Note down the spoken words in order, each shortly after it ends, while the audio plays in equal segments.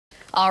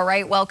All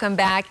right, welcome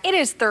back. It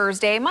is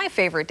Thursday, my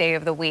favorite day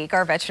of the week.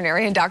 Our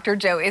veterinarian, Dr.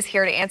 Joe, is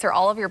here to answer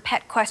all of your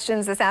pet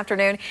questions this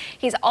afternoon.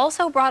 He's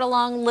also brought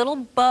along little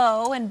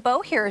Bo, and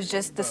Bo here is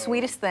just the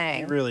sweetest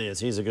thing. He really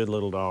is. He's a good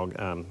little dog.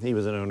 He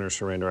was an owner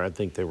surrender. I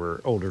think they were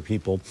older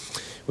people.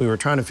 We were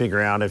trying to figure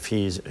out if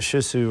he's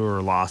Shih Tzu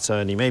or Lhasa,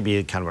 and he may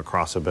be kind of a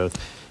cross of both.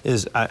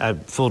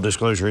 Full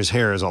disclosure, his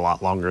hair is a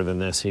lot longer than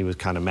this. He was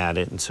kind of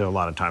matted, and so a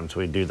lot of times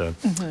we do the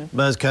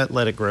buzz cut,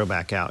 let it grow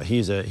back out.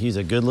 He's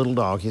a good little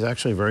dog. He's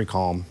actually very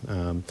calm.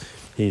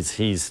 He's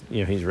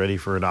ready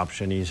for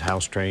adoption. He's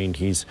house trained.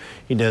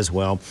 He does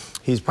well.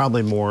 He's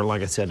probably more,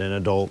 like I said, an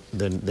adult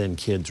than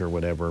kids or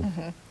whatever.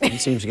 He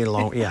seems to get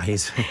along. Yeah,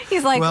 he's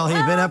like, well,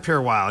 he's been up here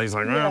a while. He's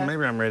like, well,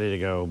 maybe I'm ready to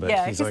go. But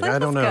yeah, he's like, I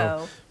don't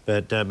know.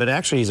 But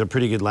actually, he's a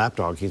pretty good lap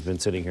dog. He's been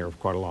sitting here for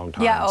quite a long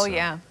time. Yeah. Oh,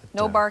 yeah.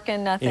 No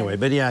barking, nothing. Anyway,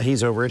 but yeah,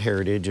 he's over at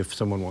Heritage if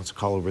someone wants to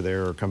call over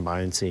there or come by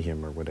and see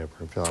him or whatever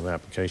and fill out an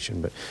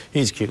application. But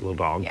he's a cute little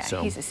dog. Yeah,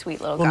 so he's a sweet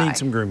little guy. We'll need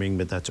some grooming,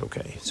 but that's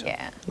okay. So,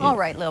 yeah. All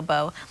right, little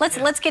Bo.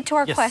 Let's get to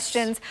our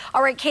questions.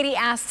 All right, Katie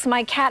asks,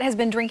 my cat has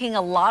been drinking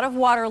a lot of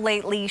water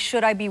lately.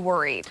 Should I be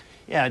worried?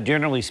 Yeah,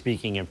 generally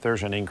speaking, if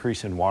there's an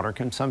increase in water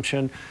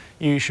consumption,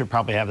 you should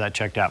probably have that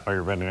checked out by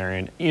your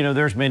veterinarian. You know,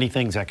 there's many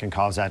things that can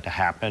cause that to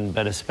happen,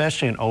 but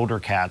especially in older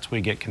cats,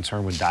 we get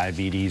concerned with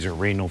diabetes or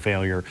renal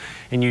failure.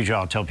 And usually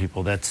I'll tell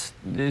people this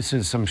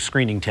is some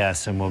screening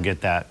tests and we'll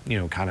get that,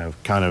 kind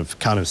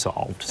of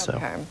solved. So,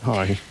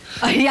 hi.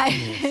 Yeah,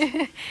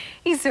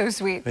 he's so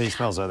sweet. But he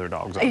smells other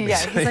dogs. Yeah,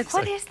 he's like,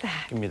 what is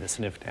that? Give me the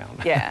sniff down.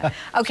 Yeah.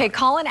 Okay,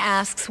 Colin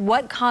asks,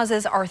 what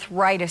causes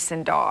arthritis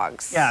in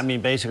dogs? Yeah, I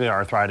mean, basically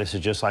arthritis is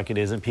just like it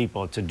is in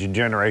people. It's a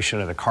degeneration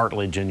of the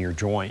cartilage in your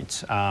joints.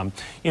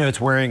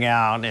 It's wearing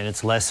out and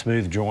it's less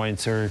smooth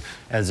joints or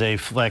as they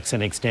flex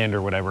and extend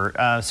or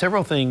whatever.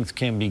 Several things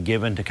can be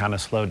given to kind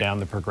of slow down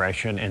the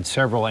progression and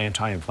several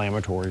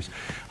anti-inflammatories.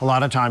 A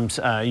lot of times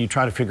you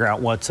try to figure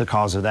out what's the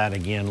cause of that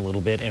again a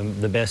little bit and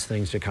the best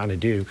things to kind of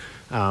do.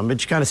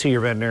 But you kind of see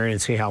your veterinarian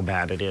and see how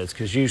bad it is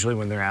because usually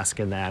when they're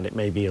asking that it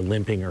may be a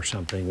limping or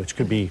something which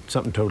could be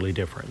something totally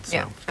different. So.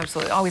 Yeah,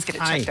 absolutely. Always get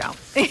it checked out.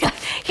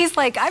 He's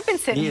like, I've been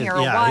sitting here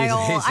a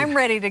while. I'm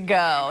ready to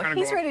go.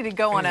 He's ready to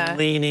go on a...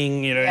 leaning,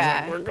 he's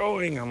like, we're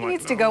going. He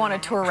needs to go on a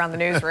tour around the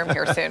newsroom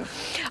here soon.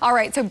 All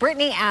right, so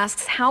Brittany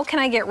asks, how can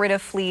I get rid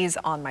of fleas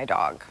on my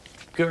dog?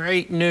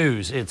 Great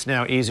news. It's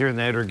now easier than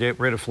ever to get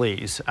rid of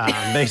fleas,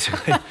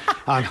 basically,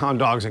 on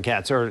dogs and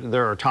cats.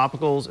 There are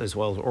topicals as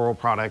well as oral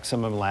products.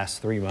 Some of them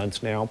last 3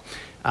 months now.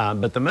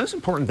 But the most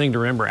important thing to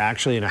remember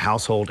actually in a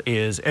household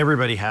is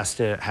everybody has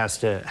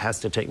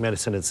to take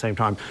medicine at the same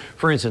time.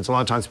 For instance, a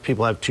lot of times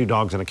people have 2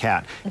 dogs and a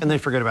cat and they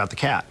forget about the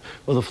cat.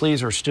 Well, the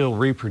fleas are still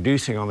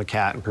reproducing on the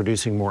cat and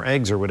producing more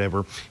eggs or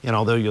whatever. And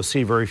although you'll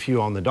see very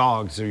few on the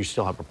dogs, you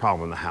still have a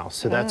problem in the house.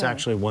 So that's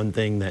actually one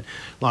thing that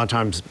a lot of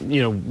times,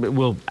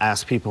 we'll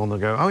ask people and they'll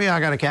go, oh yeah, I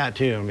got a cat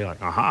too. And I'll be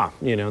like, aha,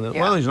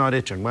 well, he's not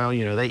itching. Well,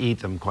 they eat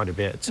them quite a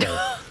bit. So,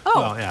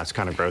 well, yeah, it's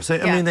kind of gross. I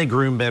mean, they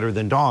groom better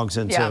than dogs.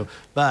 And so,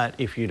 but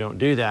if you don't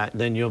do that,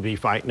 then you'll be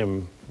fighting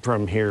them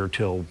from here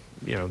till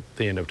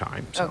the end of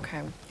time. So.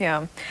 Okay,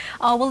 yeah.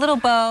 Oh, well, little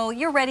Bo,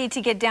 you're ready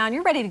to get down.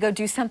 You're ready to go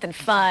do something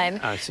fun.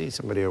 I see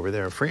somebody over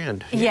there, a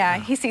friend. Yeah,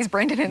 he sees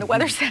Brendan in the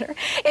Weather Center.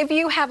 If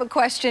you have a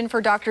question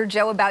for Dr.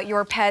 Joe about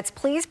your pets,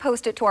 please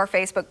post it to our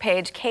Facebook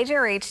page,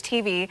 KJRH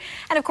TV.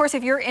 And of course,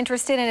 if you're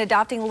interested in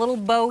adopting little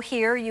Bo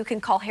here, you can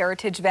call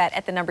Heritage Vet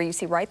at the number you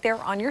see right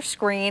there on your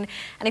screen.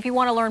 And if you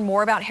want to learn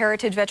more about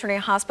Heritage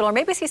Veterinary Hospital or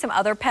maybe see some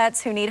other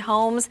pets who need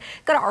homes,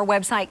 go to our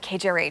website,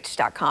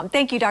 KJRH.com.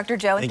 Thank you, Dr.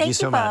 Joe. And thank you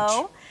so Bo.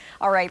 much.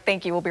 All right,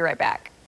 thank you. We'll be right back.